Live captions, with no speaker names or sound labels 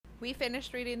We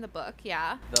finished reading the book,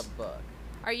 yeah. The book.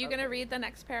 Are you going to read the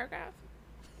next paragraph?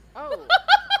 Oh,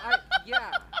 yeah.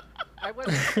 I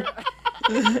wasn't sure.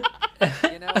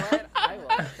 You know what? I will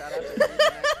shut up and read the next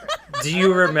paragraph. Do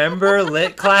you remember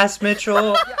lit class,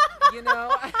 Mitchell? Yeah, you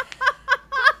know.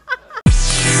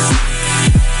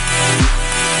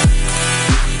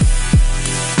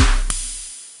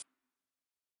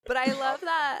 But I love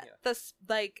that this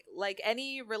like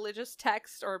any religious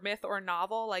text or myth or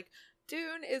novel, like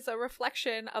Dune is a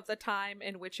reflection of the time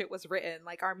in which it was written.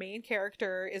 Like our main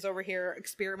character is over here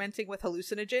experimenting with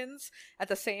hallucinogens. At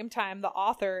the same time, the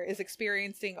author is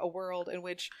experiencing a world in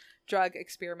which drug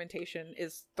experimentation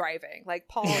is thriving. Like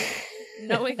Paul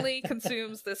knowingly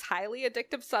consumes this highly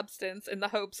addictive substance in the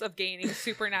hopes of gaining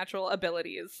supernatural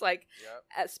abilities. Like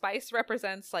spice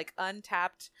represents like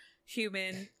untapped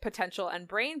human potential and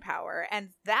brain power, and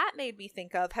that made me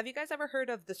think of, have you guys ever heard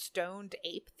of the stoned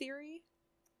ape theory?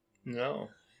 No.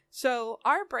 So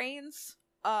our brains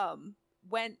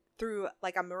went through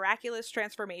like a miraculous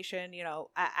transformation, you know,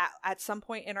 at some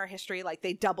point in our history, like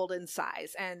they doubled in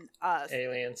size, and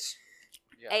Aliens.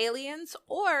 aliens,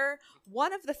 or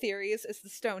one of the theories is the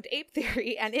stoned ape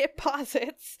theory, and it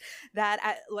posits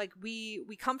that like we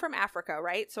come from Africa,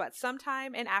 right? So at some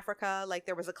time in Africa, like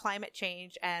there was a climate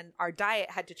change and our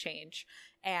diet had to change,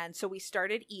 and so we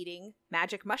started eating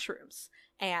magic mushrooms.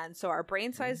 And so our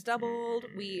brain size doubled,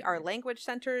 our language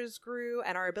centers grew,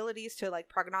 and our abilities to like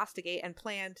prognosticate and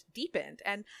plan deepened.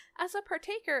 And as a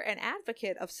partaker and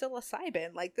advocate of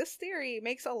psilocybin, like this theory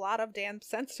makes a lot of damn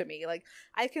sense to me. Like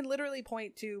I can literally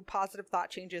point to positive thought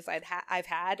changes I've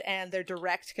had and their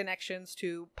direct connections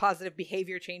to positive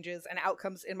behavior changes and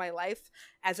outcomes in my life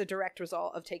as a direct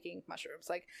result of taking mushrooms.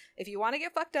 Like if you want to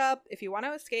get fucked up, if you want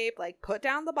to escape, like put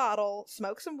down the bottle,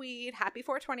 smoke some weed, happy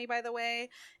 420 by the way,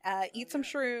 eat some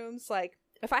shrooms. Like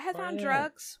if I had found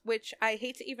drugs, which I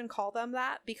hate to even call them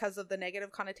that because of the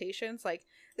negative connotations, like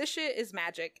this shit is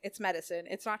magic. It's medicine.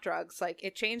 It's not drugs. Like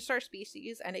it changed our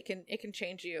species, and it can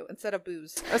change you instead of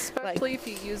booze. Especially if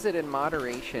you use it in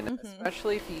moderation,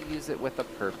 especially if you use it with a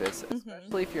purpose,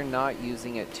 especially if you're not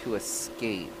using it to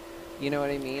escape. You know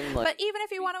what I mean? Like, but even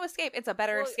if you want to escape, it's a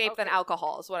better escape than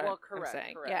alcohol, is what I'm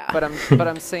saying. Correct. Yeah. But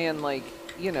I'm saying, like,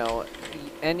 you know,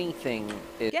 anything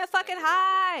is get fucking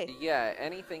high. Yeah,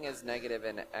 anything is negative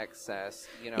in excess,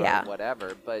 you know,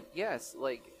 whatever. But yes,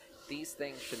 like these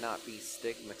things should not be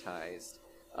stigmatized.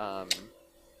 Well,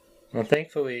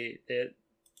 thankfully,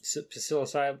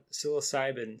 psilocybin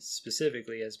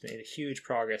specifically has made a huge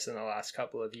progress in the last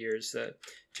couple of years.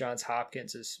 Johns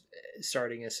Hopkins is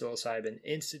starting a psilocybin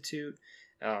institute.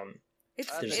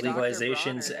 There's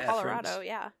legalizations efforts.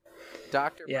 Colorado,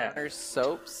 Dr. Bronner's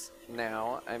soaps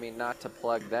now. I mean, not to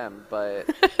plug them, but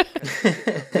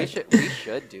we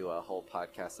should do a whole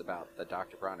podcast about the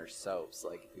Dr. Bronner's soaps.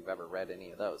 Like if you've ever read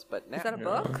any of those, but now, is that a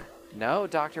book? No,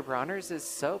 Dr. Bronner's is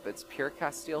soap. It's pure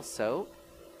Castile soap.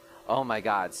 Oh my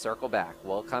God! Circle back.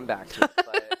 We'll come back to it.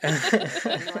 But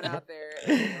anyone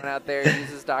out there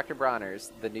uses Dr.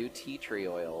 Bronner's, the new tea tree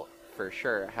oil for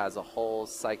sure has a whole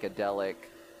psychedelic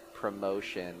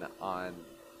promotion on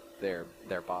their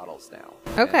bottles now.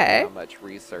 Okay. And how much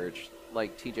research,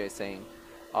 like TJ saying,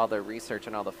 all the research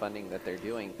and all the funding that they're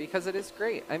doing, because it is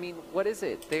great. I mean, what is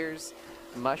it? There's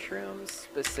mushrooms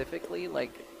specifically,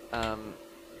 like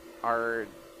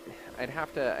I'd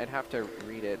have to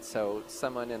read it, so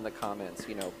someone in the comments,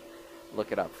 you know,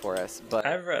 look it up for us. But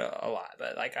I've read a lot,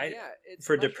 but like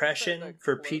for depression,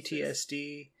 for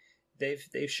PTSD,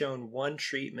 they've shown one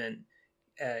treatment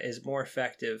is more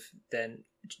effective than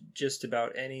just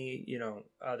about any, you know,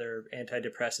 other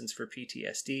antidepressants for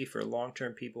PTSD, for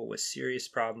long-term people with serious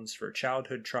problems, for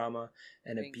childhood trauma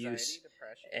and abuse,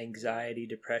 anxiety,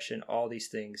 depression, all these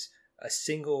things. A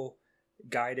single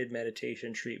guided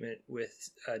meditation treatment with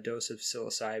a dose of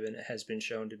psilocybin has been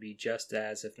shown to be just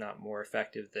as, if not more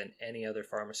effective than any other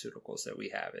pharmaceuticals that we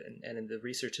have. And the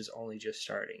research is only just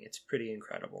starting. It's pretty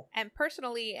incredible. And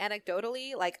personally,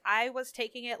 anecdotally, like I was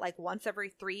taking it like once every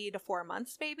 3 to 4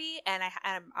 months, maybe. And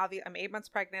I'm 8 months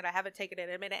pregnant. I haven't taken it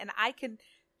in a minute, and I can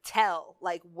tell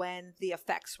like when the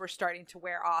effects were starting to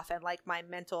wear off, and like my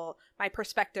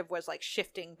perspective was like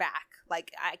shifting back.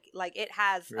 Like it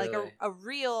has really? Like a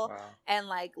real and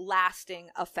like lasting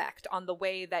effect on the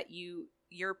way that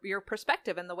your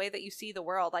perspective and the way that you see the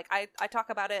world. Like I talk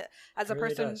about it as a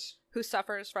person who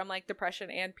suffers from like depression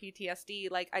and PTSD,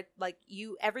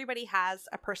 everybody has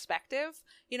a perspective,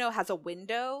 has a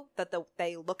window that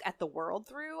they look at the world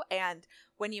through. And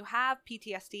when you have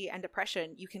PTSD and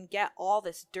depression, you can get all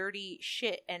this dirty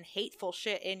shit and hateful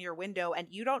shit in your window, and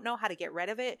you don't know how to get rid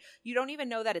of it. You don't even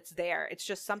know that it's there. It's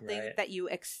just something that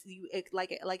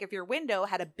like if your window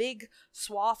had a big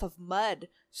swath of mud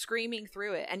screaming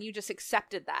through it, and you just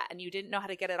accepted that, and you didn't know how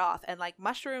to get it off. And like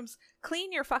mushrooms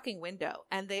clean your fucking window,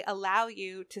 and they allow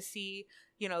you to see,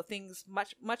 things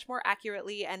much, much more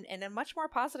accurately and in a much more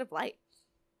positive light.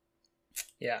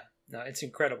 Yeah. No, it's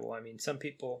incredible. I mean, some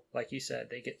people, like you said,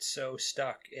 they get so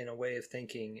stuck in a way of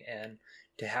thinking, and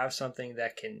to have something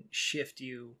that can shift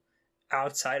you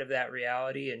outside of that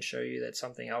reality and show you that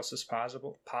something else is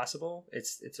possible,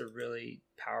 it's a really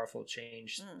powerful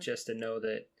change just to know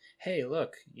that, hey,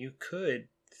 look, you could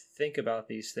think about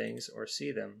these things or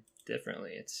see them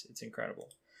differently. It's incredible.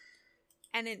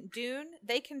 And in Dune,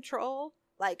 they control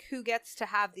like who gets to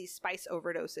have these spice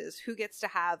overdoses, who gets to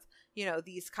have,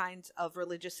 these kinds of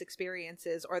religious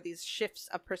experiences or these shifts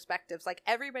of perspectives. Like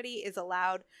everybody is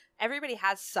allowed, everybody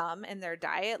has some in their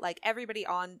diet. Like everybody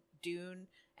on Dune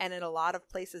and in a lot of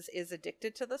places is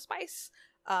addicted to the spice.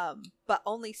 But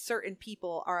only certain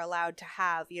people are allowed to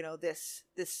have,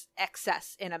 this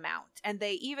excess in amount. And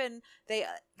they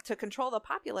to control the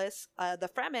populace, the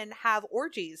Fremen have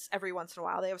orgies every once in a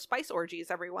while. They have spice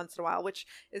orgies every once in a while, which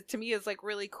to me is like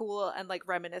really cool and like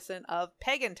reminiscent of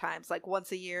pagan times. Like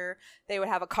once a year they would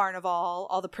have a carnival,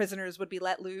 all the prisoners would be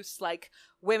let loose, like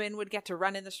women would get to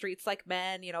run in the streets like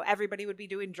men, everybody would be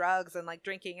doing drugs and like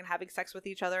drinking and having sex with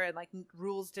each other, and like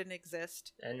rules didn't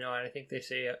exist. And I think they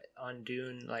say on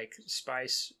Dune, like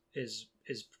spice is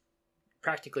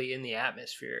practically in the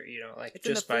atmosphere, like it's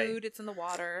just in the food, it's in the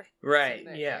water, right?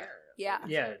 Yeah.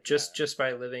 Just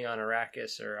by living on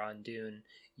Arrakis or on Dune,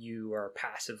 you are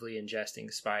passively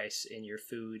ingesting spice in your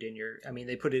food,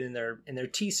 they put it in their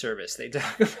tea service they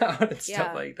talk about and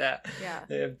stuff like that.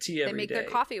 They have tea every day. They make their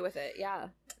coffee with it.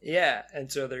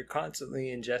 And so they're constantly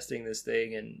ingesting this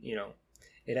thing, and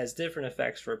it has different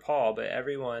effects for Paul, but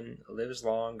everyone lives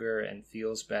longer and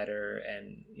feels better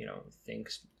and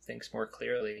thinks more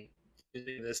clearly.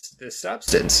 This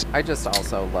substance. I just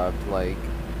also loved like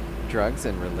drugs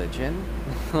and religion.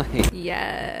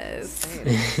 Yes.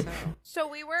 So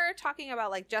we were talking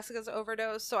about like Jessica's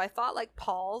overdose, so I thought like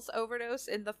Paul's overdose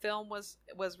in the film was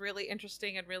really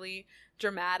interesting and really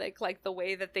dramatic, like the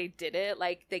way that they did it.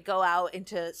 Like they go out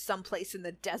into some place in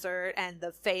the desert, and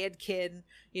the Fayedkin,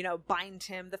 bind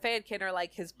him. The Fayedkin are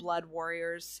like his blood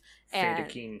warriors.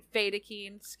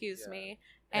 Fayedkin, excuse me.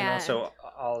 And also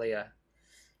Alia.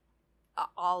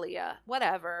 Alia,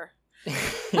 whatever.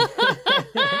 Well,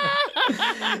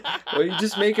 you're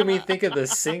just making me think of the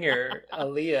singer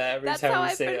Aaliyah every That's time how you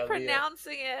I've say been Aaliyah.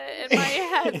 Pronouncing it in my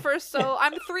head for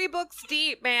I'm 3 books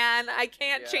deep, man. I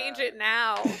can't change it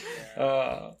now.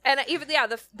 And even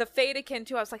the Fayedkin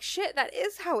too. I was like, shit, that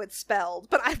is how it's spelled,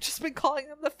 but I've just been calling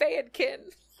them the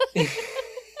Fayedkin.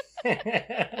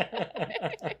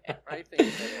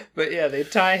 But yeah, they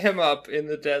tie him up in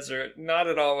the desert. Not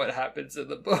at all what happens in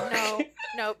the book.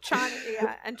 No,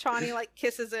 Chani, and Chani like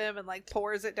kisses him and like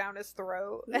pours it down his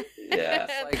throat. Yeah,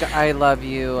 like, I love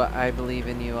you, I believe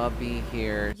in you, I'll be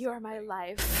here. You are my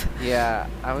life. Yeah,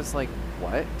 I was like,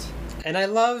 what? And I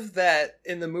love that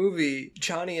in the movie,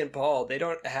 Chani and Paul, they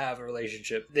don't have a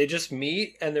relationship. They just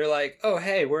meet and they're like, oh,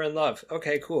 hey, we're in love.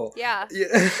 Okay, cool. Yeah.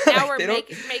 Now we're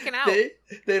making out.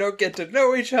 They don't get to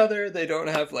know each other. They don't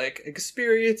have like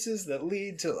experiences that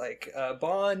lead to like a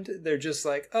bond. They're just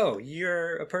like, oh,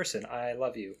 you're a person. I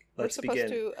love you. Let's begin. We're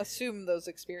supposed to assume those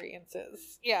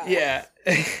experiences. Yeah. Yeah.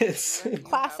 It's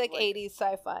classic 80s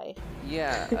sci-fi.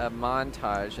 Yeah, a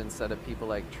montage instead of people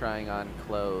like trying on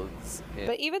clothes.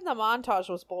 But even the montage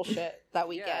was bullshit that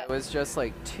we get. It was just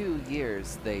like 2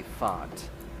 years they fought.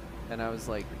 And I was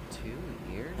like,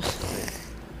 2 years?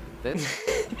 This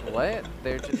what?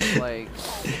 They're just like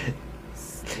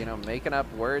making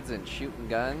up words and shooting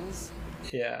guns.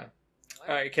 Yeah.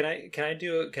 All right. Can I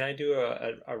do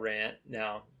a rant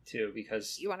now too?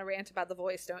 Because you want to rant about the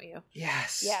voice, don't you?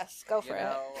 Yes. Yes. Go for it.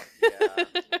 Yeah.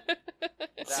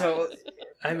 So,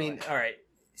 I mean, all right.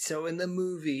 So in the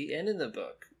movie and in the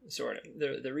book, sort of,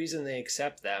 the reason they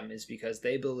accept them is because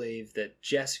they believe that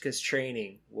Jessica's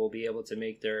training will be able to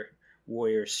make their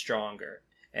warriors stronger.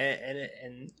 And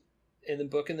in the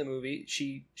book and the movie,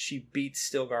 she beats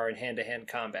Stilgar in hand-to-hand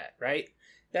combat, right?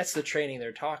 That's the training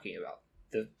they're talking about.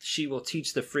 She will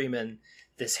teach the Fremen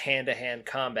this hand-to-hand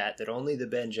combat that only the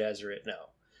Bene Gesserit know.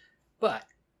 But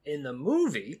in the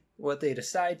movie, what they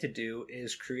decide to do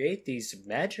is create these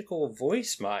magical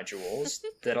voice modules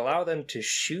that allow them to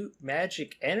shoot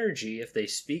magic energy if they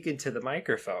speak into the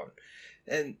microphone.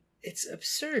 And it's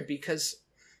absurd because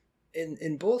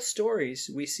in both stories,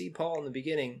 we see Paul in the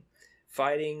beginning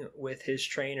fighting with his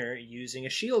trainer using a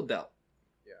shield belt,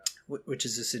 which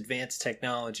is this advanced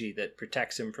technology that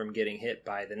protects him from getting hit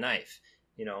by the knife,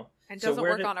 you know. And doesn't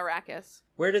work on Arrakis.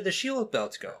 Where did the shield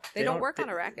belts go? They don't work on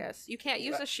Arrakis. You can't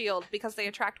use a shield because they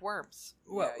attract worms.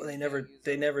 Well, they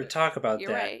never talk about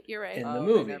that. You're right. In the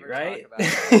movie, right?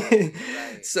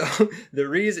 Right. So the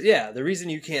reason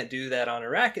you can't do that on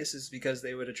Arrakis is because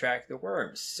they would attract the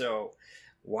worms. So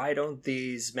why don't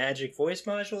these magic voice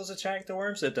modules attract the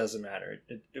worms? It doesn't matter.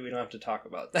 We don't have to talk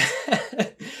about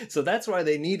that. So that's why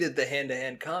they needed the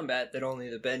hand-to-hand combat that only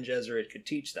the Bene Gesserit could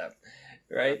teach them,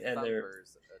 right?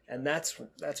 And that's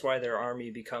why their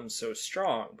army becomes so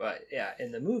strong. But yeah,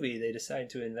 in the movie, they decide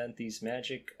to invent these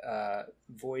magic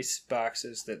voice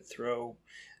boxes that throw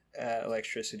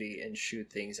electricity and shoot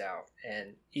things out.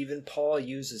 And even Paul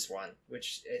uses one,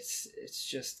 which it's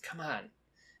just, come on.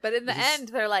 But in the end,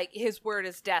 they're like, his word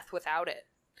is death without it.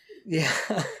 Yeah.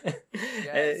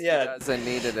 He doesn't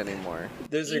need it anymore.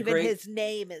 His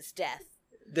name is death.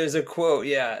 There's a quote,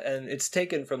 and it's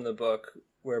taken from the book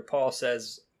where Paul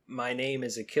says, "My name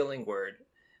is a killing word,"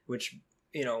 which,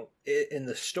 you know, in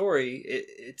the story,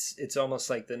 it's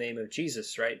almost like the name of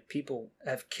Jesus, right? People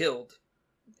have killed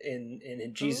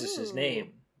in Jesus'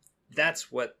 name.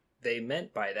 That's what they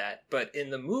meant by that. But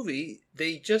in the movie,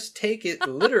 they just take it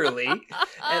literally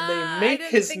and they make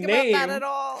his name about that at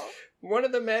all. One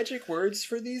of the magic words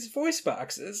for these voice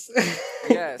boxes.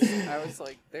 Yes, I was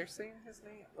like, they're saying his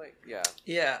name? Like, yeah.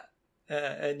 Yeah.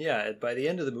 By the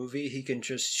end of the movie, he can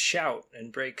just shout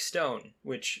and break stone,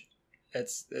 which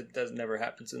never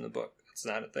happens in the book. It's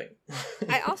not a thing.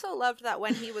 I also loved that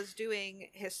when he was doing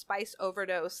his spice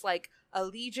overdose, like a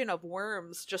legion of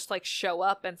worms just like show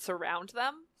up and surround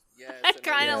them. Yes, I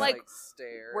kind of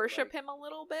stare, worship him a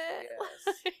little bit.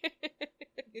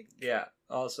 Yes. Yeah.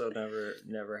 Also,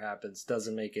 never happens.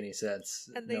 Doesn't make any sense.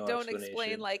 And they don't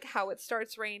explain like how it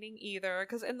starts raining either,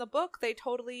 because in the book they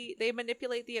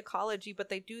manipulate the ecology, but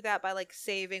they do that by like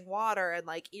saving water and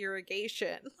like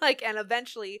irrigation, like, and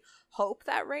eventually hope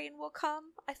that rain will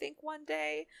come. I think one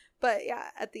day, but yeah,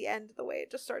 at the end, the way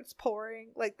it just starts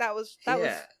pouring, like that was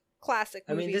classic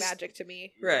movie magic to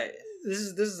me. Right. This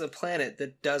is a planet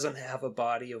that doesn't have a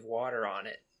body of water on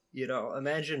it. You know,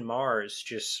 imagine Mars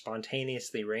just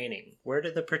spontaneously raining. Where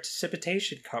did the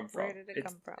precipitation come from? Where did it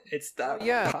come from? It's not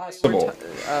possible.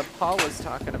 Paul was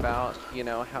talking about, you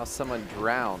know, how someone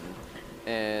drowned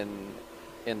in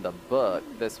the book.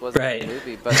 This wasn't a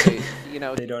movie, but they, you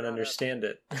know, they don't understand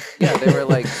it. Yeah, they were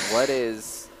like, what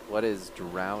is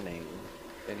drowning?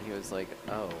 And he was like,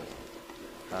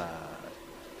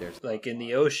 there's like in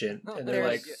the ocean. And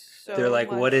they're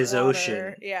like, what is water.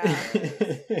 Ocean? Yeah.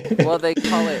 Well, they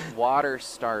call it water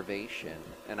starvation,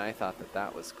 and I thought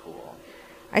that was cool.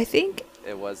 I think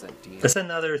it wasn't deep. That's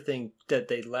another thing that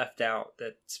they left out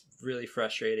that's really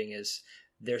frustrating is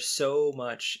there's so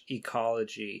much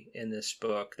ecology in this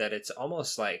book that it's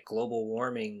almost like global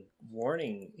warming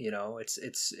warning, you know.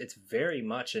 It's very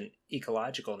much an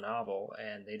ecological novel,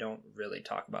 and they don't really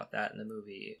talk about that in the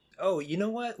movie. Oh, you know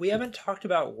what? We haven't talked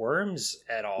about worms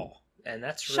at all. And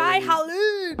that's really...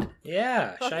 Shai-Hulud!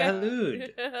 Yeah,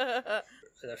 Shai-Hulud.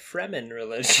 The Fremen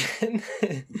religion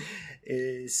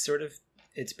is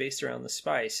it's based around the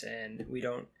spice, and we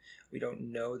don't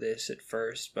know this at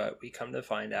first, but we come to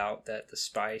find out that the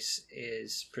spice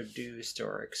is produced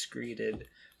or excreted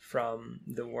from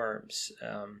the worms.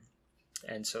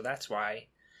 And so that's why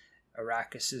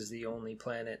Arrakis is the only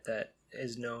planet that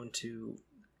is known to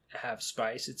have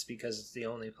spice. It's because it's the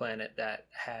only planet that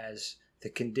has the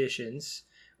conditions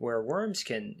where worms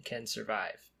can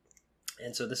survive.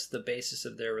 And so this is the basis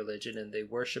of their religion, and they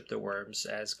worship the worms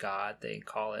as God. They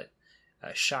call it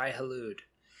Shai-Hulud.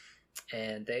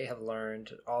 And they have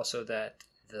learned also that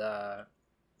the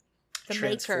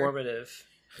transformative,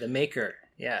 the maker,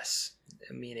 yes,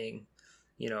 meaning,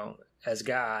 you know, as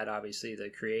God, obviously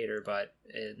the creator, but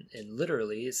in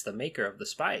literally it's the maker of the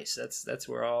spice. That's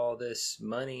where all this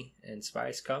money and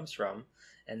spice comes from.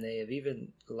 And they have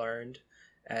even learned,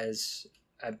 as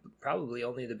probably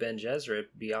only the Bene Gesserit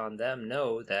beyond them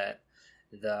know, that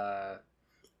the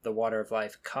water of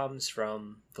life comes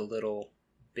from the little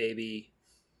baby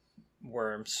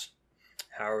worms.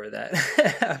 However that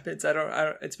happens, I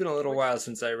don't. It's been a little while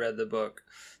since I read the book.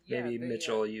 Maybe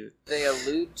Mitchell, They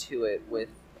allude to it with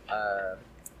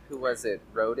who was it?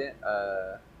 Wrote it?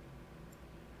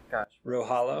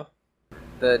 Rohalo.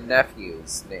 The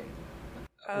nephew's name.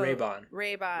 Raybon.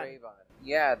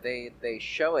 Yeah, they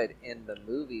show it in the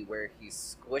movie where he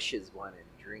squishes one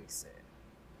and drinks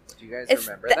it. Do you guys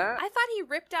remember that? I thought he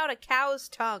ripped out a cow's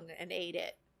tongue and ate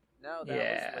it. No,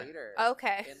 that was later.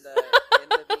 Okay.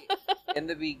 In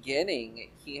the beginning,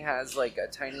 he has like a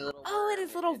tiny little. Oh, in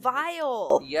his little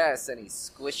vial. Yes, and he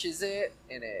squishes it,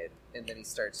 and then he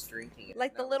starts drinking it.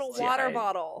 Like the little water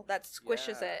bottle that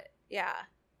squishes it. Yeah.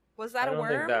 Was that a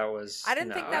worm? I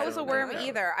didn't think that was a worm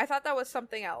either. I thought that was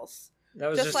something else. That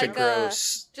was just like a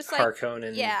gross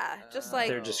Harkonnen. Yeah, just like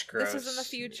they're just gross. This is in the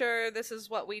future. This is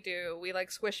what we do. We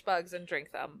like squish bugs and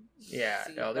drink them. Yeah,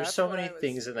 there's so many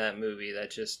things in that movie that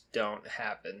just don't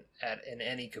happen in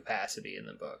any capacity in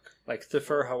the book. Like the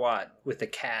Fur Hawat with the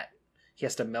cat. He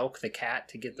has to milk the cat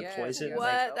to get the poison.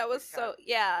 What? That was so...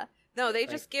 Yeah. No, they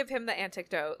just give him the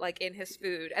antidote, like, in his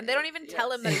food. And they don't even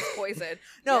tell him that he's poisoned.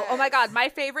 No, oh my god, my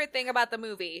favorite thing about the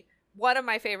movie... One of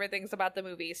my favorite things about the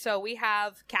movie. So we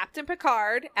have Captain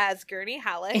Picard as Gurney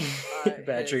Halleck.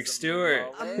 Patrick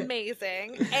Stewart.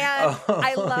 Amazing. And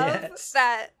I love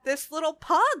that this little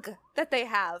pug that they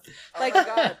have. Like,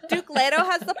 Duke Leto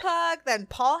has the pug, then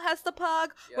Paul has the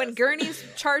pug. Yes. When Gurney's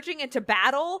charging into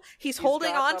battle, he's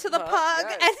holding on to the pug.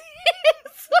 Yes.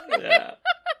 And he's like,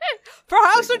 for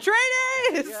House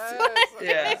Atreides!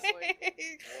 Yes.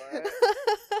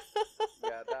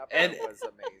 That was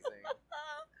amazing.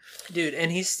 Dude,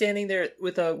 and he's standing there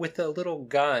with a little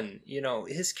gun. You know,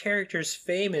 his character's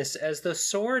famous as the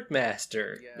Sword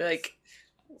Master. Yes. Like,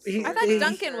 I thought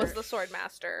Duncan was the Sword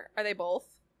Master. Are they both?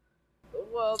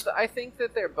 Well, I think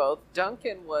that they're both.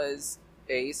 Duncan was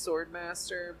a Sword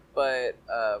Master, but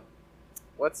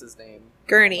what's his name?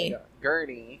 Gurney.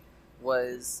 Gurney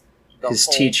was his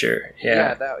teacher.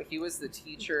 Yeah, he was the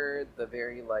teacher. The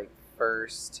very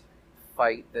first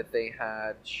fight that they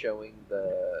had, showing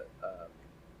the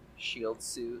shield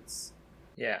suits.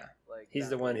 Yeah, he's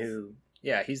the one who.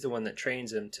 Yeah, he's the one that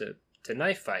trains him to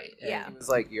knife fight. And he was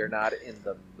like, "You're not in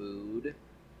the mood."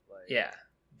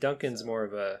 Duncan's more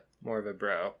of a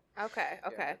bro. Okay.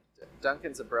 Yeah,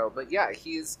 Duncan's a bro, but yeah,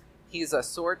 he's a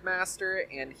sword master,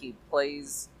 and he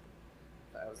plays.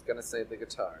 I was gonna say the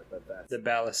guitar, but that's the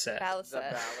balisette. The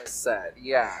balisette.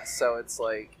 Yeah, so it's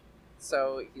like,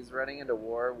 so he's running into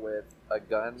war with a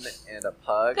gun and a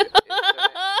pug.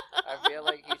 I feel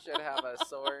like he should have a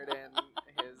sword and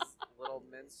his little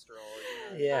minstrel.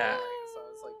 Yeah. So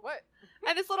I was like, what?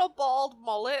 And his little bald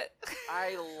mullet.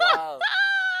 I love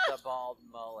the bald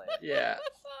mullet. Yeah.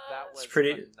 That was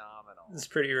phenomenal. It's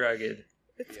pretty rugged.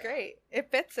 It's great. It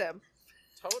fits him.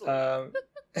 Totally.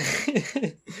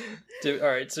 All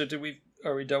right, so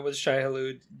are we done with Shai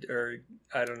Hulud, or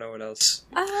I don't know what else?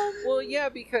 Well, yeah,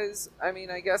 because, I mean,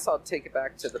 I guess I'll take it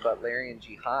back to the Butlerian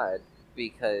Jihad,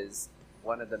 because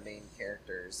one of the main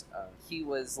characters, he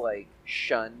was,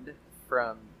 shunned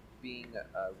from being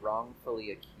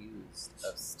wrongfully accused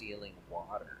of stealing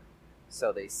water.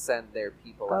 So they send their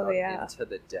people out into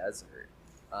the desert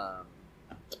so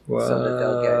that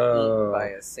they'll get eaten by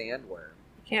a sandworm.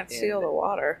 You can't steal the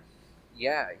water.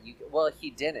 Yeah, he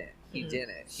didn't. He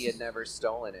didn't. He had never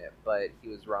stolen it, but he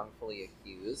was wrongfully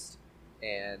accused,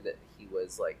 and he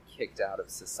was kicked out of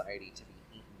society to be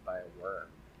eaten by a worm.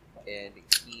 And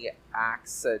he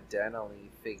accidentally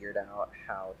figured out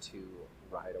how to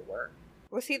ride a worm.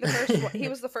 Was he the first one? He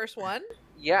was the first one?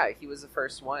 Yeah, he was the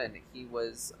first one. He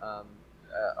was,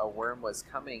 a worm was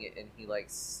coming, and he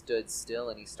stood still,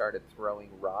 and he started throwing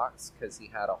rocks, because he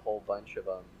had a whole bunch of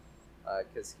them,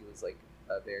 because he was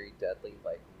a very deadly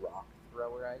rock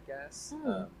thrower, I guess.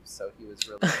 So he was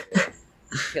really good at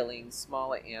killing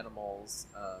small animals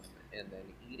and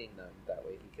then eating them. That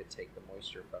way he could take the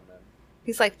moisture from them.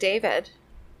 He's like David.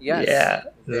 Yes. Yeah,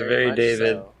 very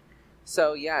David.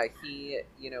 So yeah, he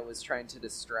was trying to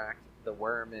distract the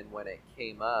worm, and when it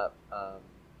came up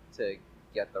to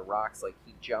get the rocks,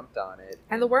 he jumped on it.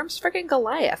 And the worm's freaking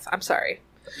Goliath. I'm sorry.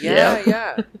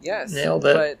 Yeah. Yes. Nailed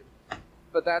it.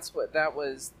 But that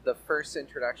was the first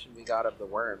introduction we got of the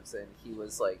worms, and he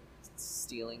was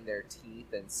stealing their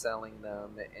teeth and selling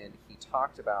them, and he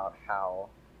talked about how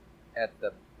at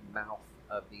the mouth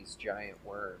of these giant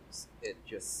worms it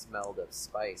just smelled of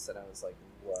spice, and I was like,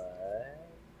 what?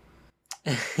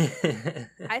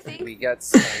 I think we get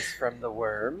spice from the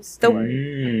worms. The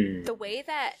way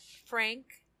that Frank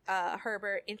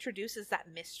Herbert introduces that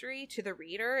mystery to the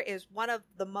reader is one of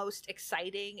the most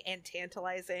exciting and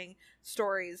tantalizing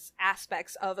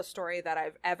aspects of a story that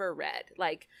I've ever read.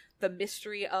 The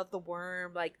mystery of the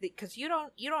worm, because you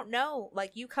don't know,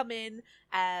 you come in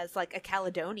as a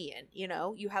Caledonian,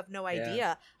 you have no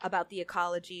idea about the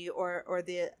ecology, or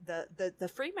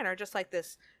the Freemen are just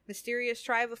this mysterious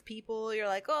tribe of people. You're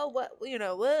like, oh, what,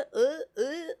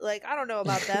 like, I don't know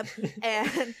about them.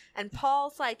 and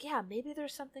Paul's like, yeah, maybe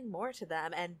there's something more to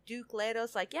them. And Duke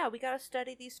Leto's like, yeah, we got to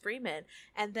study these Fremen.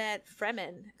 And then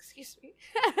Fremen, excuse me.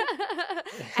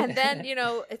 And then,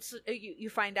 it's you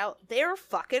find out they're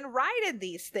fucking riding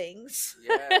these things.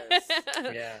 Yes.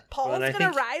 Yeah. Paul's going to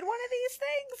ride one of these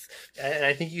things. And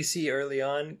I think you see early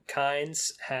on,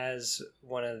 Kynes has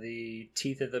one of the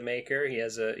teeth of the Maker. He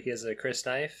has a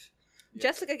crysknife.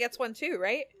 Jessica gets one too,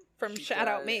 right? From Shout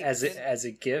Out Mates. As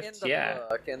a gift,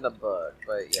 in the book,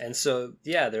 but yeah. And so,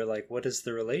 yeah, they're like, what is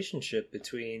the relationship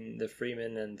between the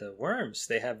Fremen and the worms?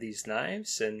 They have these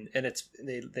knives, and it's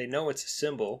they know it's a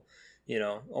symbol.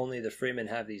 Only the Fremen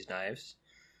have these knives,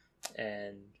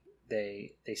 and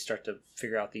they start to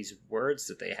figure out these words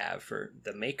that they have for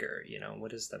the Maker.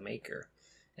 What is the Maker?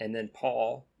 And then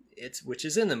Paul, which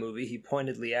is in the movie, he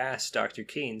pointedly asked Dr.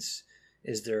 Kynes,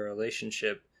 is there a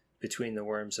relationship between the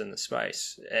worms and the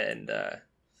spice? And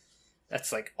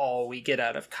that's like all we get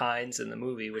out of Kynes in the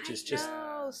movie, which is just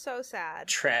so sad,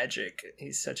 tragic.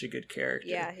 He's such a good character.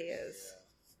 Yeah, he is.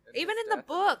 Even in the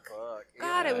book.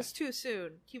 God, it was too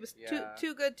soon. He was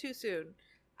too good too soon.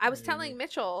 I was telling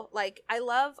Mitchell, like, I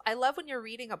love when you're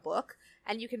reading a book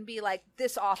and you can be like,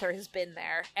 this author has been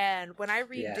there. And when I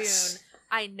read Dune,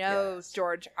 I know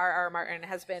George R.R. Martin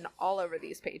has been all over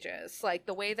these pages. Like,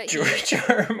 the way that George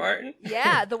R.R. Martin?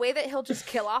 Yeah, the way that he'll just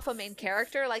kill off a main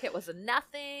character like it was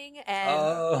nothing.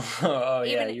 And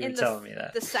yeah, you were telling me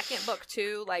that. The second book,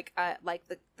 too,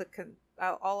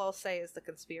 all I'll say is the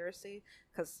conspiracy,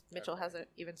 because Mitchell hasn't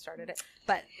even started it.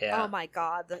 But, oh my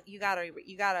God, you gotta.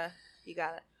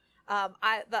 The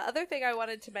other thing I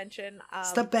wanted to mention,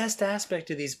 it's the best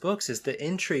aspect of these books is the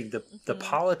intrigue, the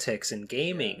politics and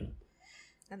gaming.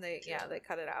 And they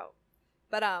cut it out.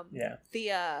 But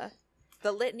the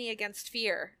litany against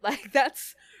fear, like,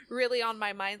 that's really on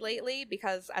my mind lately,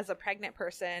 because as a pregnant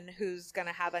person who's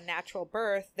gonna have a natural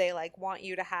birth, they like want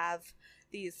you to have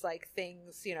these like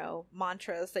things,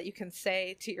 mantras that you can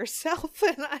say to yourself.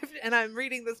 And I'm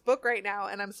reading this book right now,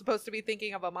 and I'm supposed to be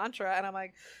thinking of a mantra, and I'm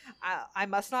like, I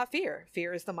must not fear.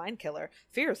 Fear is the mind killer.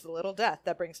 Fear is the little death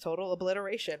that brings total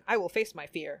obliteration. I will face my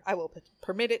fear. I will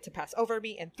permit it to pass over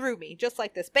me and through me, just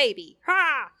like this baby.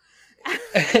 Ha!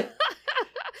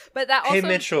 But that also... Hey,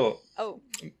 Mitchell. Oh.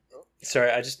 Sorry,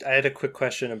 I had a quick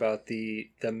question about the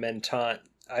Mentant.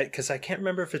 Because I can't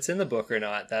remember if it's in the book or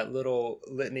not. That little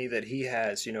litany that he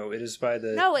has, it is by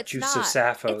the juice of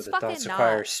Sappho that thoughts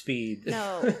acquire speed.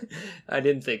 No. I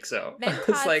didn't think so.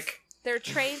 It's like, they're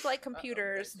trained like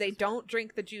computers. They don't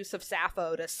drink the juice of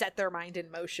Sappho to set their mind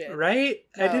in motion. Right?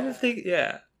 No. I didn't think,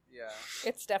 yeah.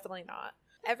 It's definitely not.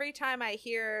 Every time I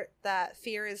hear that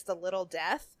fear is the little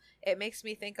death, it makes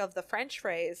me think of the French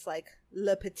phrase, like,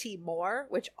 le petit mort,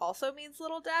 which also means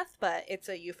little death, but it's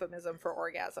a euphemism for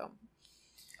orgasm.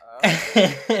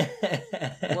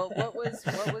 Well, what was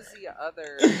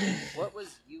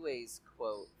Yue's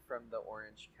quote from the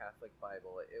Orange Catholic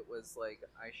Bible? It was like,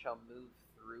 I shall move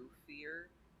through fear,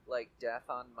 like death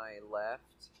on my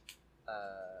left,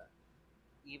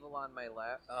 evil on my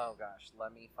left. Oh gosh,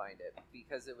 let me find it,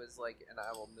 because it was like, and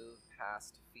I will move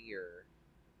past fear,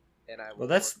 and I will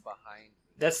look behind me.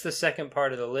 That's the second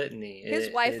part of the litany.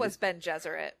 His wife was Ben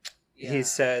Gesserit. Yeah.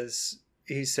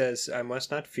 He says, I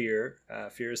must not fear.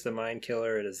 Fear is the mind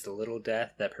killer. It is the little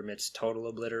death that permits total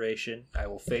obliteration. I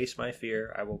will face my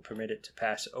fear. I will permit it to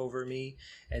pass over me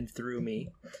and through me.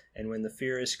 And when the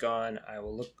fear is gone, I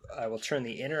will turn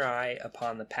the inner eye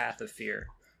upon the path of fear.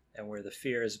 And where the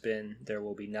fear has been, there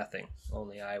will be nothing.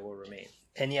 Only I will remain.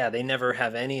 And yeah, they never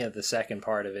have any of the second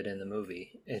part of it in the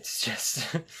movie. It's just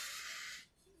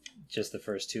the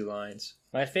first two lines.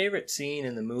 My favorite scene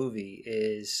in the movie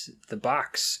is the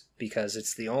box, because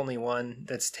it's the only one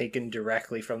that's taken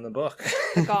directly from the book.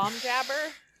 The Gom Jabber?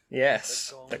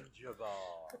 Yes. The Gom Jabber.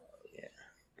 Yeah.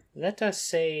 Let us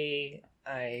say,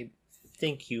 I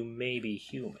think you may be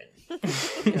human.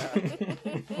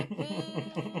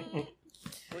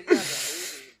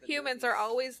 Humans are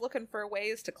always looking for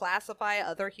ways to classify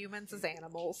other humans as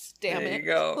animals. Damn it. There you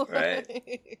go, right?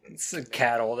 It's a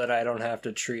cattle that I don't have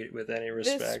to treat with any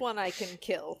respect. This one I can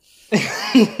kill.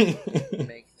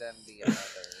 Make them the other.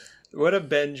 What a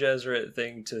Ben Gesserit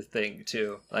thing to think,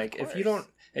 too. Like, if you don't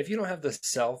have the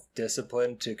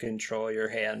self-discipline to control your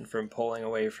hand from pulling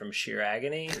away from sheer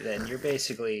agony, then you're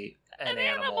basically an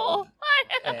animal.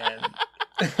 And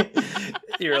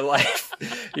your life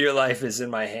is in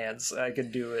my hands. I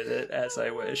can do with it as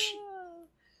I wish.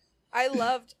 I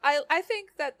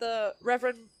think that the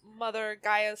Reverend Mother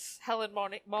Gaius Helen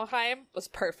Mohiam was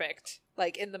perfect,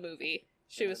 like, in the movie.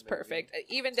 She was perfect,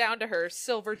 even down to her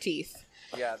silver teeth.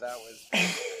 Yeah, that was.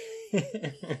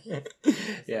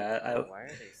 Yeah, why are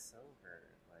they silver?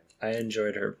 I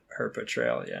enjoyed her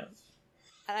portrayal. Yeah,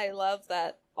 and I love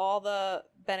that all the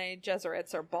Bene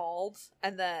Gesserits are bald,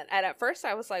 and at first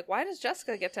I was like, why does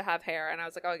Jessica get to have hair? And I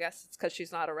was like, oh, I guess it's because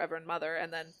she's not a Reverend Mother.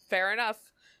 And then, fair enough,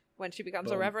 when she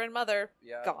becomes a Reverend Mother,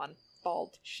 gone,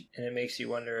 bald. And it makes you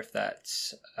wonder if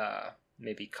that's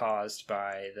maybe caused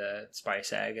by the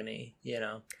spice agony, you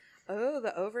know? Oh,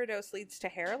 the overdose leads to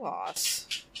hair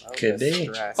loss. Could be.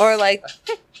 Stress. Or like,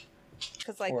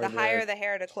 because like the higher the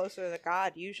hair, the closer to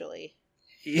God, usually.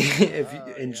 If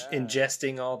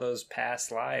ingesting all those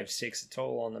past lives takes a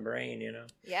toll on the brain, you know?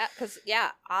 Yeah, because,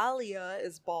 Alia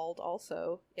is bald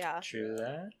also. Yeah. True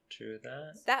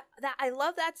that. That I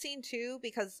love that scene too,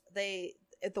 because the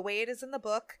way it is in the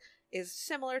book is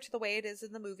similar to the way it is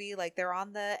in the movie. Like, they're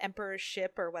on the Emperor's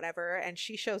ship or whatever, and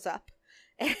she shows up.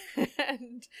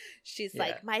 And she's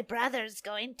like, my brother's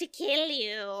going to kill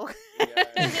you.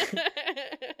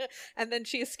 Yeah. And then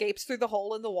she escapes through the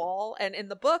hole in the wall. And in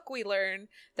the book, we learn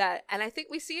that, and I think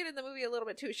we see it in the movie a little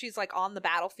bit too, she's like on the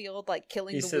battlefield, like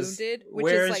killing the wounded. Which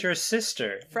Where's is like your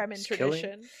sister? Fremen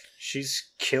tradition.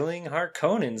 She's killing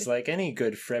Harkonnens like any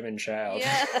good Fremen child.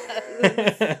 Yes.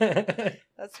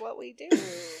 That's what we do.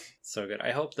 So good.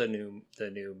 I hope the new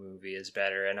movie is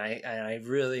better, and I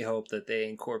really hope that they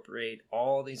incorporate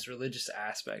all these religious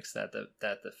aspects that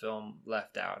the film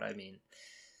left out. I mean,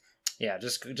 yeah,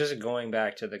 just going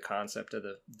back to the concept of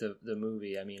the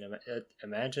movie. I mean,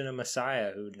 imagine a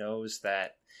Messiah who knows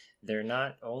that they're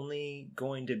not only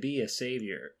going to be a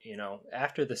savior. You know,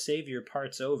 after the savior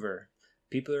part's over,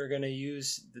 people are going to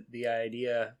use the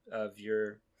idea of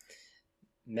your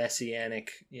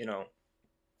messianic, you know,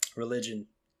 religion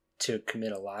to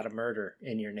commit a lot of murder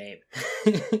in your name.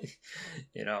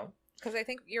 You know, because I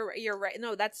think you're right.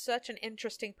 No, that's such an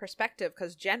interesting perspective,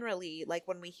 because generally, like,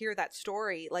 when we hear that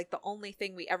story, like, the only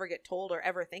thing we ever get told or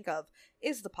ever think of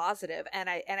is the positive. And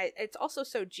it's also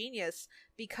so genius,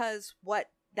 because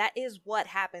that is what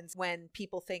happens when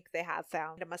people think they have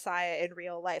found a Messiah in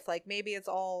real life. Like, maybe it's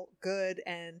all good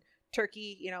and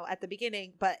turkey, you know, at the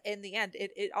beginning, but in the end,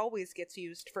 it always gets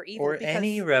used for evil. Or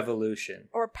any revolution.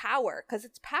 Or power, because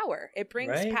it's power. It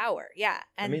brings power, yeah.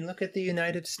 And I mean, look at the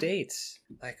United States.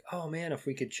 Like, oh man, if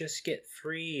we could just get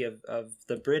free of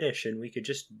the British and we could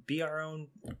just be our own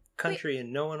country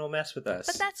and no one will mess with us.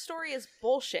 But that story is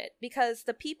bullshit, because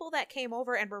the people that came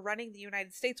over and were running the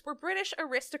United States were British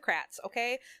aristocrats,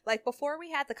 okay? Like, before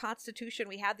we had the Constitution,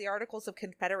 we had the Articles of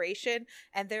Confederation,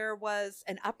 and there was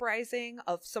an uprising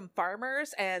of some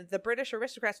farmers, and the British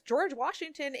aristocrats, George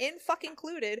Washington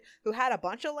included, who had a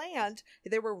bunch of land.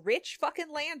 There were rich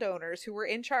fucking landowners who were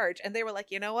in charge, and they were like,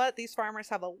 you know what? These farmers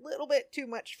have a little bit too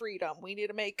much freedom. We need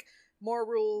to make more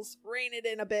rules, rein it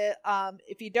in a bit.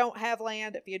 If you don't have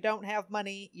land, if you don't have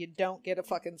money, you don't get a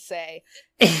fucking say.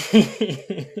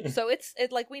 So it's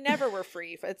like, we never were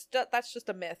free. That's just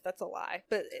a myth. That's a lie.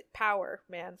 But power,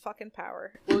 man, fucking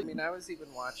power. Well, I mean, I was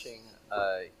even watching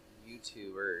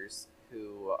YouTubers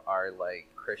who are like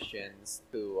Christians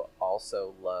who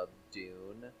also love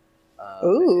Dune.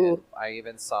 Ooh. And I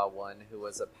even saw one who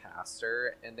was a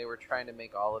pastor, and they were trying to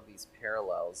make all of these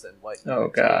parallels and what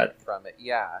you take from it.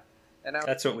 Yeah. And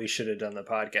that's what we should have done the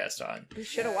podcast on. We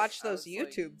should have watched those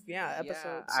YouTube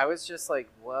episodes. I was just like,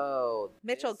 whoa.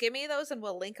 Mitchell, give me those and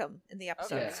we'll link them in the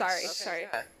episode. Okay. Sorry.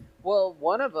 Yeah. Well,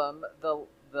 one of them,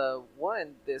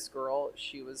 this girl,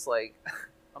 she was like,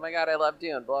 oh my god, I love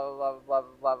Dune, blah, blah, blah, blah,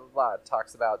 blah, blah, blah,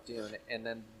 talks about Dune, and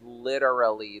then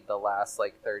literally the last,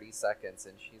 30 seconds,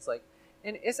 and she's like,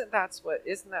 and isn't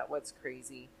that what's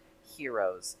crazy?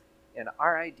 Heroes. And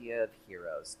our idea of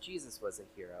heroes, Jesus was a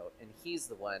hero, and he's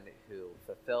the one who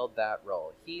fulfilled that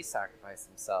role. He sacrificed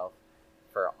himself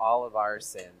for all of our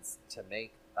sins to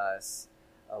make us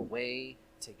a way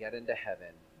to get into heaven.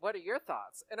 What are your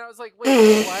thoughts? And I was like,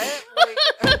 wait, what?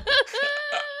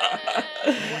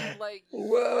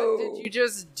 Whoa. What did you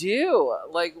just do?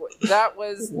 That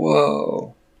was...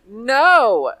 Whoa.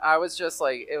 No! I was just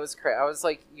like, it was crazy. I was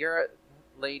like, you're a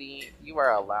lady, you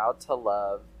are allowed to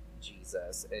love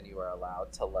Jesus, and you are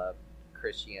allowed to love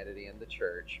Christianity and the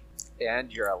church,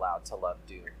 and you're allowed to love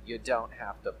Dune. You don't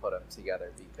have to put them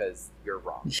together because you're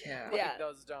wrong. Yeah.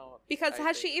 Those don't. Because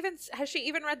has she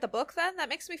even read the book then? That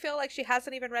makes me feel like she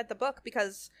hasn't even read the book,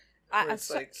 because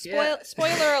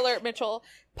spoiler alert, Mitchell.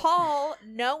 Paul,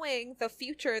 knowing the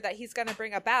future that he's going to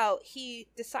bring about, he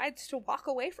decides to walk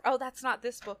away from... Oh, that's not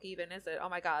this book even, is it? Oh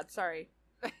my god, sorry.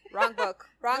 Wrong book.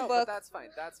 Wrong book. But that's fine.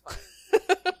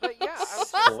 But yeah,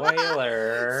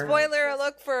 spoiler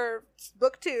alert for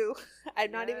book 2.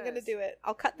 I'm not even going to do it.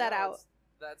 I'll cut that out.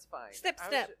 That's fine. Snip.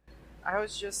 I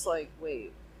was just like,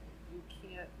 wait, you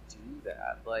can't do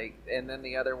that. Like, and then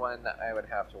the other one, I would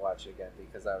have to watch it again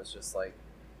because I was just like,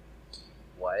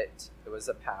 what? It was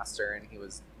a pastor, and he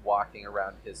was walking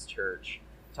around his church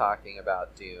talking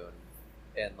about Dune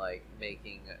and like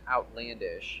making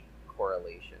outlandish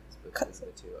correlations between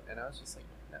the two, and I was just like,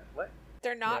 what?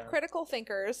 They're not critical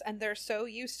thinkers, and they're so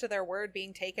used to their word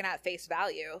being taken at face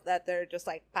value that they're just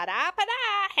like, pada.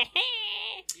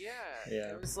 Yeah.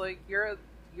 It was like,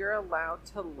 you're allowed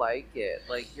to like it.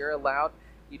 Like, you're allowed.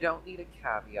 You don't need a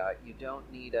caveat. You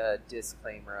don't need a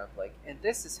disclaimer of like, and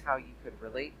this is how you could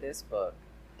relate this book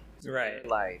to your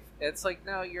life. It's like,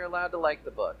 no, you're allowed to like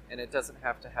the book, and it doesn't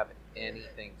have to have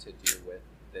anything to do with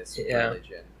this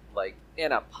religion. Like,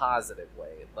 in a positive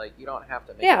way. Like, you don't have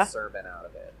to make a sermon out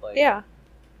of it. Like,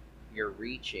 you're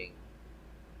reaching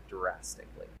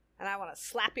drastically. And I want to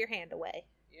slap your hand away.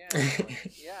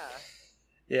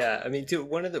 Yeah, I mean, too,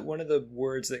 one of the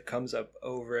words that comes up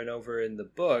over and over in the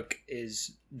book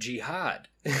is jihad.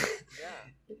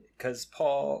 Because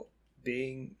Paul,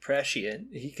 being prescient,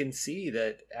 he can see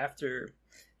that after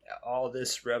all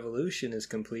this revolution is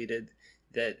completed,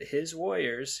 that his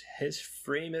warriors, his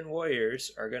Freeman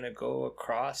warriors, are going to go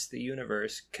across the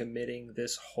universe committing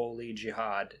this holy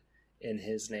jihad in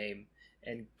his name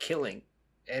and killing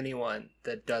anyone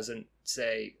that doesn't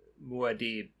say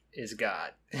Muad'Dib is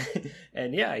God.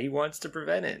 And he wants to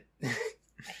prevent it.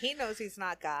 He knows he's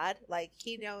not God. Like,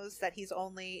 he knows that he's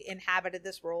only inhabited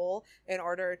this role in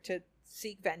order to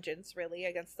seek vengeance, really,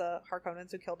 against the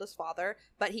Harkonnens who killed his father.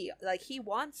 But he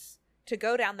wants to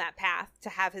go down that path to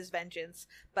have his vengeance,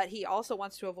 but he also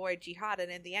wants to avoid jihad,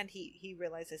 and in the end he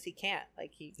realizes he can't.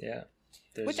 Like,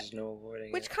 there's no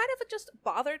avoiding which it. Kind of just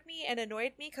bothered me and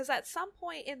annoyed me, because at some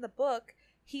point in the book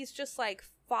he's just like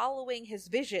following his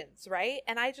visions, right?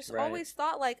 And I just always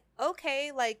thought, like,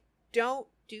 okay, like, don't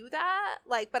do that.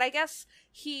 Like, but I guess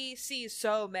he sees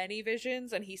so many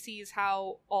visions and he sees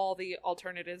how all the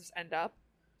alternatives end up.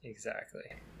 Exactly.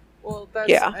 Well,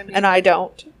 that's, I mean, and I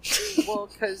don't. Well,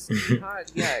 because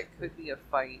jihad, it could be a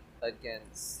fight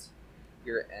against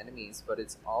your enemies, but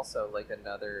it's also like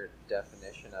another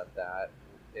definition of that.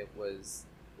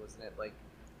 Wasn't it like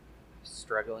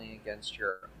struggling against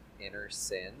your inner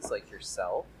sins, like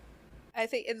yourself? I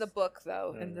think in the book,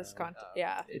 though, in this context,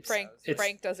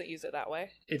 Frank doesn't use it that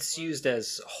way. It's used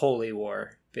as holy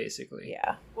war, basically.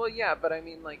 Yeah. Well, but I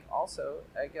mean, like, also,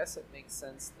 I guess it makes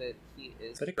sense that he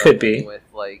is. But it could be with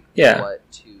like what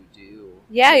to do.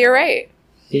 Yeah, you're right.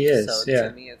 He is. So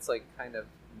to me, it's like kind of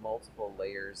multiple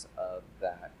layers of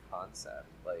that concept.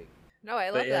 Like, no, I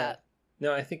love that.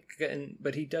 No, I think,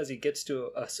 but he does. He gets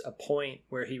to a point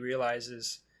where he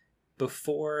realizes,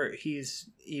 before he's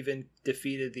even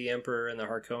defeated the Emperor and the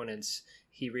Harkonnens,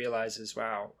 he realizes,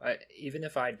 wow, even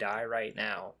if I die right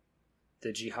now,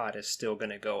 the jihad is still going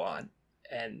to go on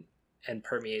and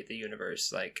permeate the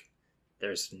universe. Like,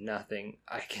 there's nothing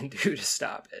I can do to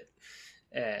stop it.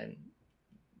 And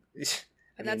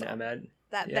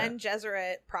that Ben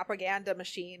Gesserit propaganda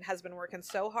machine has been working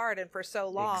so hard and for so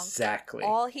long. Exactly.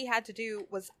 All he had to do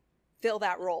was fill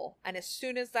that role, and as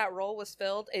soon as that role was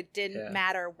filled, it didn't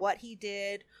matter what he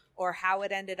did or how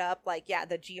it ended up. Like,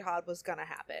 the jihad was gonna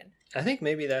happen. I think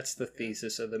maybe that's the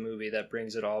thesis of the movie that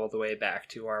brings it all the way back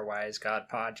to our Wise God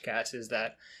podcast, is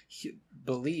that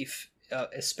belief,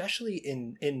 especially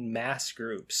in mass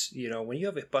groups, when you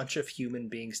have a bunch of human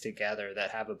beings together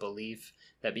that have a belief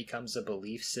that becomes a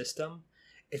belief system,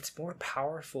 it's more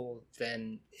powerful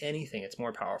than anything. It's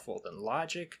more powerful than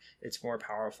logic. It's more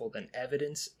powerful than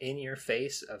evidence in your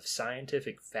face of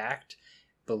scientific fact.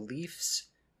 Beliefs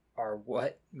are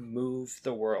what move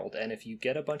the world. And if you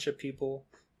get a bunch of people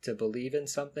to believe in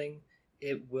something,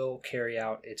 it will carry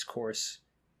out its course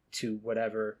to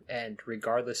whatever end,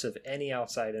 regardless of any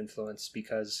outside influence,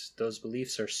 because those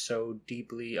beliefs are so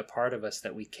deeply a part of us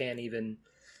that we can't even,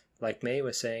 like May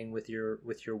was saying, with your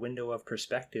window of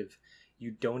perspective, you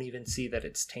don't even see that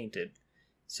it's tainted.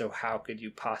 So how could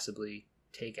you possibly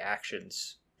take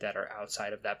actions that are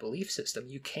outside of that belief system?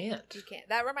 You can't.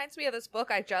 That reminds me of this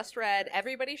book I just read.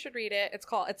 Everybody should read it.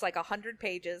 It's like 100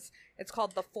 pages. It's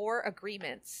called The Four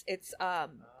Agreements. It's a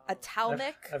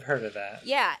Talmudic. I've heard of that.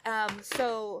 Yeah.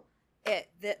 So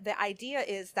the idea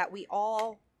is that we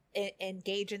all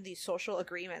engage in these social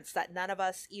agreements that none of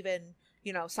us even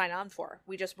sign on for.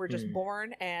 We're just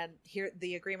born, and here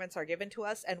the agreements are given to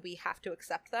us, and we have to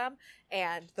accept them.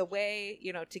 And the way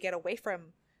to get away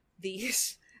from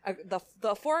these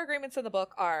the four agreements in the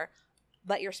book are: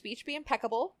 let your speech be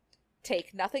impeccable,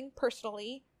 take nothing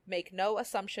personally, make no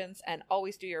assumptions, and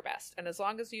always do your best. And as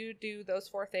long as you do those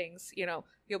four things,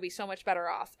 you'll be so much better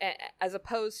off, as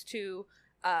opposed to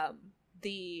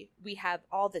we have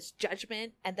all this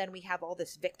judgment, and then we have all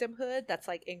this victimhood that's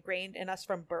like ingrained in us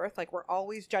from birth. Like we're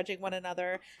always judging one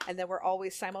another, and then we're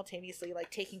always simultaneously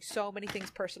like taking so many things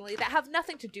personally that have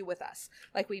nothing to do with us.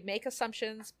 Like we make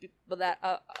assumptions that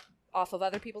off of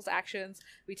other people's actions,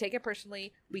 we take it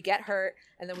personally, we get hurt,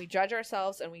 and then we judge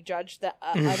ourselves and we judge the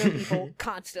other people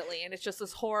constantly, and it's just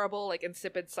this horrible like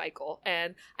insipid cycle.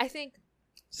 And I think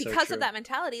because of that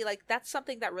mentality, like that's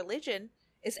something that religion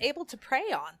is able to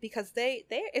prey on, because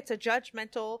it's a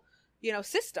judgmental,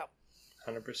 system.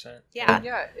 100%.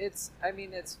 Yeah, it's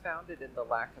founded in the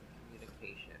lack of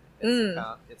communication.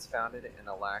 It's founded in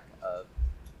a lack of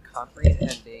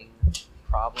comprehending,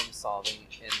 problem solving,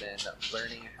 and then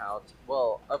learning how to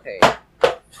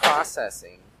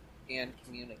processing and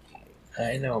communicating.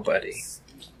 I know, buddy.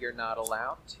 You're not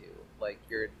allowed to. Like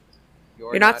you're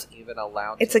not even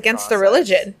allowed to. It's against the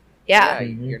religion. Yeah.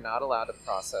 Mm-hmm. You're not allowed to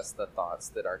process the thoughts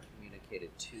that are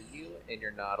communicated to you, and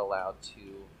you're not allowed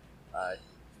to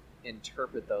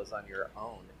interpret those on your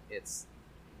own.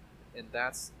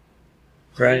 That's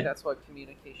right. That's what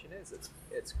communication is.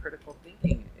 It's critical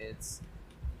thinking. It's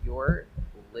you're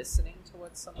listening to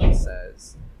what someone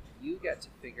says. You get to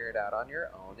figure it out on your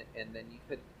own, and then you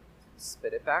could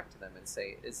spit it back to them and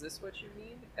say, is this what you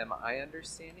mean? Am I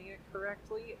understanding it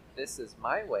correctly? This is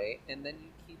my way. And then you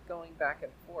keep going back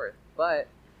and forth. But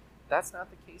that's not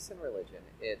the case in religion.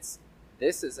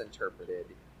 This is interpreted.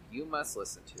 You must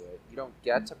listen to it. You don't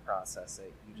get to process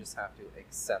it. You just have to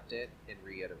accept it and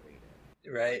reiterate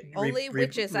it. Right. Only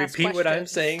witches ask repeat questions. What I'm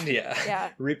saying. Yeah.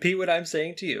 Repeat what I'm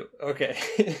saying to you. Okay.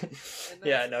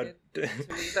 Yeah. No. To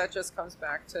me, that just comes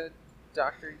back to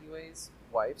Dr. Yue's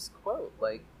wife's quote,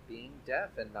 like being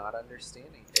deaf and not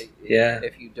understanding.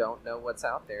 If you don't know what's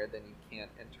out there, then you can't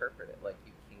interpret it. Like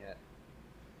you can't.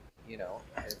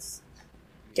 It's.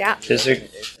 Yeah.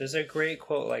 There's a great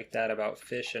quote like that about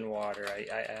fish and water.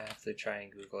 I have to try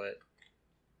and Google it.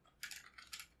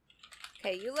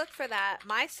 Okay, you look for that.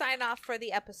 My sign off for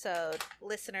the episode,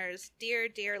 listeners, dear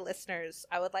listeners,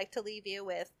 I would like to leave you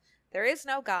with, there is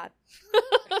no God.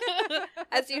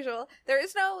 As usual, there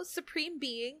is no supreme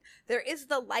being. There is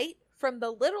the light from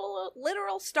the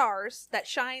literal stars that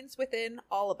shines within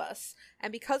all of us.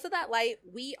 And because of that light,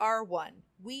 we are one.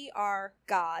 We are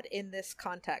God in this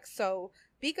context. So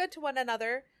be good to one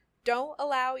another. Don't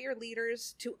allow your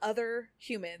leaders to other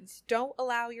humans. Don't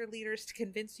allow your leaders to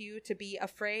convince you to be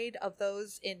afraid of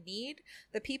those in need.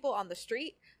 The people on the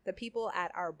street, the people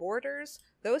at our borders,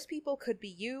 those people could be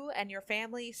you and your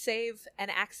family, save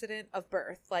an accident of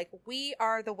birth. Like, we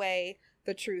are the way,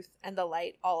 the truth, and the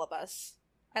light, all of us.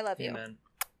 I love you. Amen.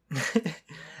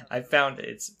 I found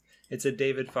it's a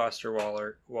David Foster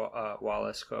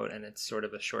Wallace quote, and it's sort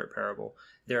of a short parable.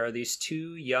 There are these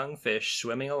two young fish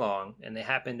swimming along, and they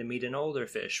happen to meet an older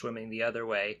fish swimming the other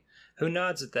way, who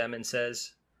nods at them and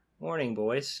says, "Morning,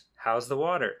 boys. How's the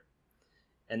water?"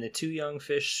 And the two young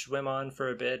fish swim on for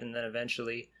a bit, and then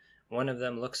eventually one of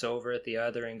them looks over at the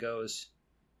other and goes,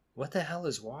 "What the hell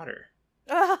is water?"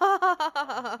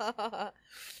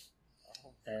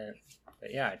 But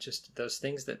yeah, just those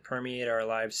things that permeate our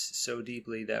lives so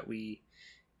deeply that we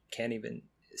can't even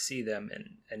see them,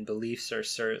 and beliefs are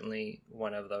certainly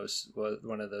one of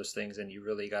those things, and you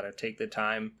really got to take the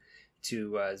time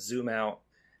to zoom out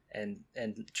and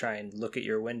try and look at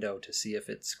your window to see if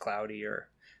it's cloudy or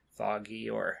foggy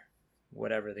or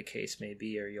whatever the case may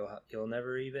be, or you'll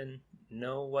never even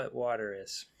know what water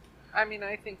is. I mean,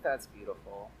 I think that's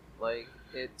beautiful. Like,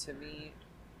 it, to me,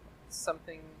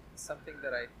 something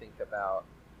that I think about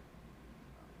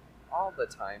all the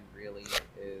time really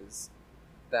is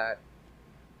that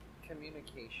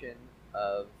communication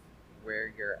of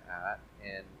where you're at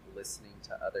and listening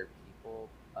to other people,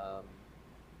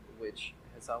 which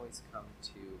has always come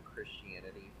to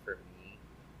Christianity for me.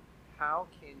 How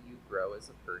can you grow as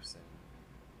a person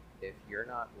if you're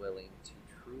not willing to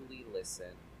truly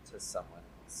listen to someone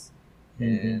else?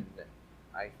 Mm-hmm. And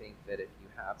I think that if you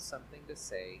have something to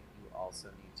say, you also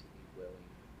need to be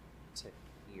willing to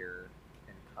hear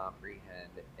and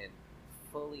comprehend and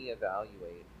fully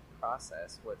evaluate,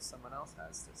 process what someone else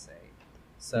has to say.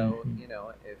 So,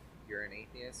 if you're an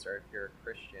atheist or if you're a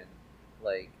Christian,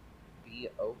 like, be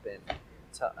open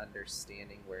to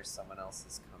understanding where someone else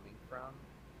is coming from,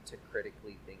 to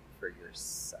critically think for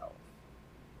yourself.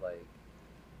 Like,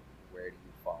 where do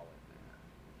you fall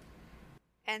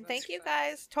And thank you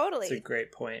guys. Totally. It's a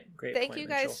great point. Thank you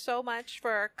guys so much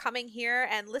for coming here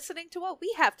and listening to what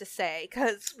we have to say,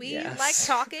 because we like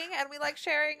talking and we like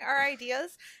sharing our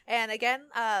ideas. And again,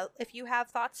 if you have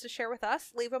thoughts to share with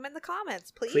us, leave them in the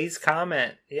comments, please. Please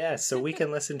comment. Yeah, so we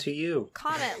can listen to you.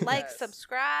 Comment, like,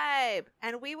 subscribe.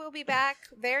 And we will be back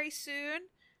very soon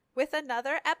with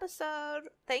another episode.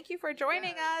 Thank you for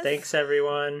joining us. Thanks,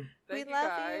 everyone. We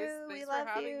love you. We love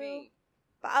you. Me.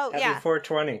 Oh, Happy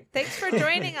 420. Thanks for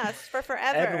joining us for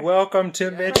forever. And welcome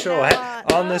to Mitchell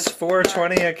on this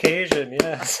 420 occasion.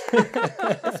 Yes.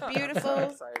 This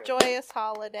beautiful, joyous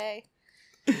holiday.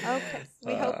 Okay.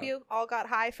 We hope you all got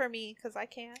high for me, because I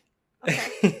can't.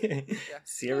 Okay.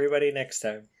 See everybody next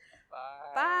time.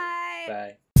 Bye.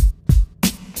 Bye.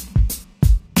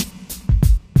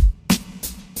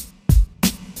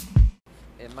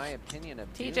 In my opinion,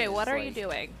 of TJ, what are you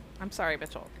doing? I'm sorry,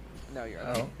 Mitchell. No, you're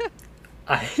okay.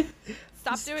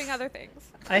 Stop doing other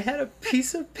things. I had a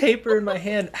piece of paper in my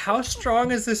hand. How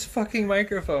strong is this fucking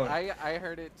microphone? I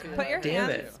heard it too. Put your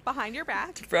hands behind your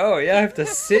back. Bro, yeah, I have to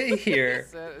sit here.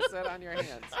 Sit on your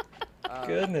hands.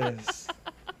 Goodness.